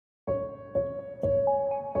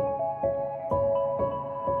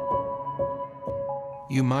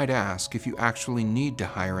You might ask if you actually need to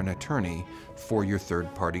hire an attorney for your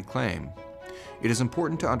third-party claim. It is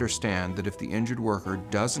important to understand that if the injured worker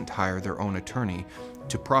doesn't hire their own attorney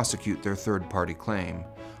to prosecute their third-party claim,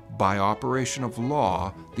 by operation of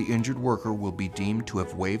law, the injured worker will be deemed to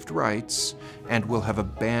have waived rights and will have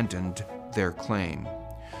abandoned their claim.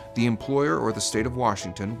 The employer or the state of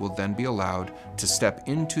Washington will then be allowed to step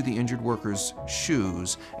into the injured worker's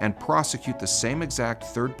shoes and prosecute the same exact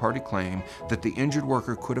third-party claim that the injured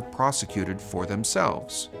worker could have prosecuted for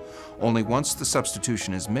themselves. Only once the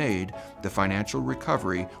substitution is made, the financial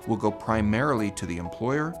recovery will go primarily to the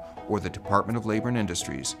employer or the Department of Labor and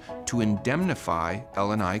Industries to indemnify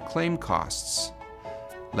L&I claim costs.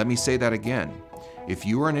 Let me say that again. If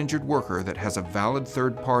you are an injured worker that has a valid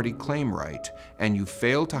third-party claim right and you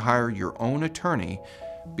fail to hire your own attorney,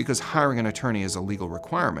 because hiring an attorney is a legal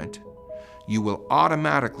requirement, you will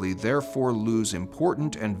automatically therefore lose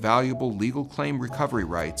important and valuable legal claim recovery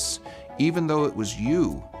rights, even though it was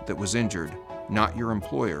you that was injured, not your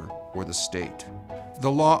employer or the state.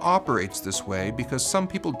 The law operates this way because some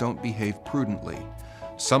people don't behave prudently.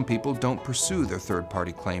 Some people don't pursue their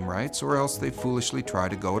third-party claim rights, or else they foolishly try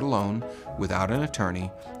to go it alone without an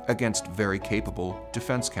attorney against very capable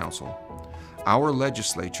defense counsel. Our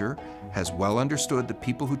legislature has well understood that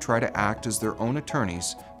people who try to act as their own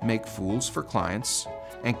attorneys make fools for clients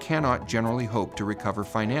and cannot generally hope to recover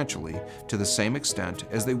financially to the same extent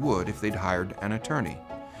as they would if they'd hired an attorney.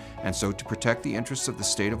 And so, to protect the interests of the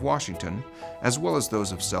state of Washington, as well as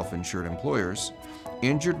those of self-insured employers,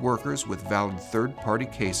 injured workers with valid third-party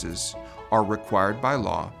cases are required by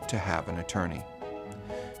law to have an attorney.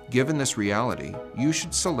 Given this reality, you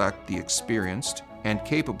should select the experienced and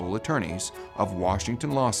capable attorneys of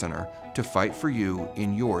Washington Law Center to fight for you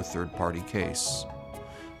in your third-party case.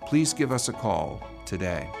 Please give us a call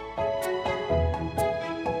today.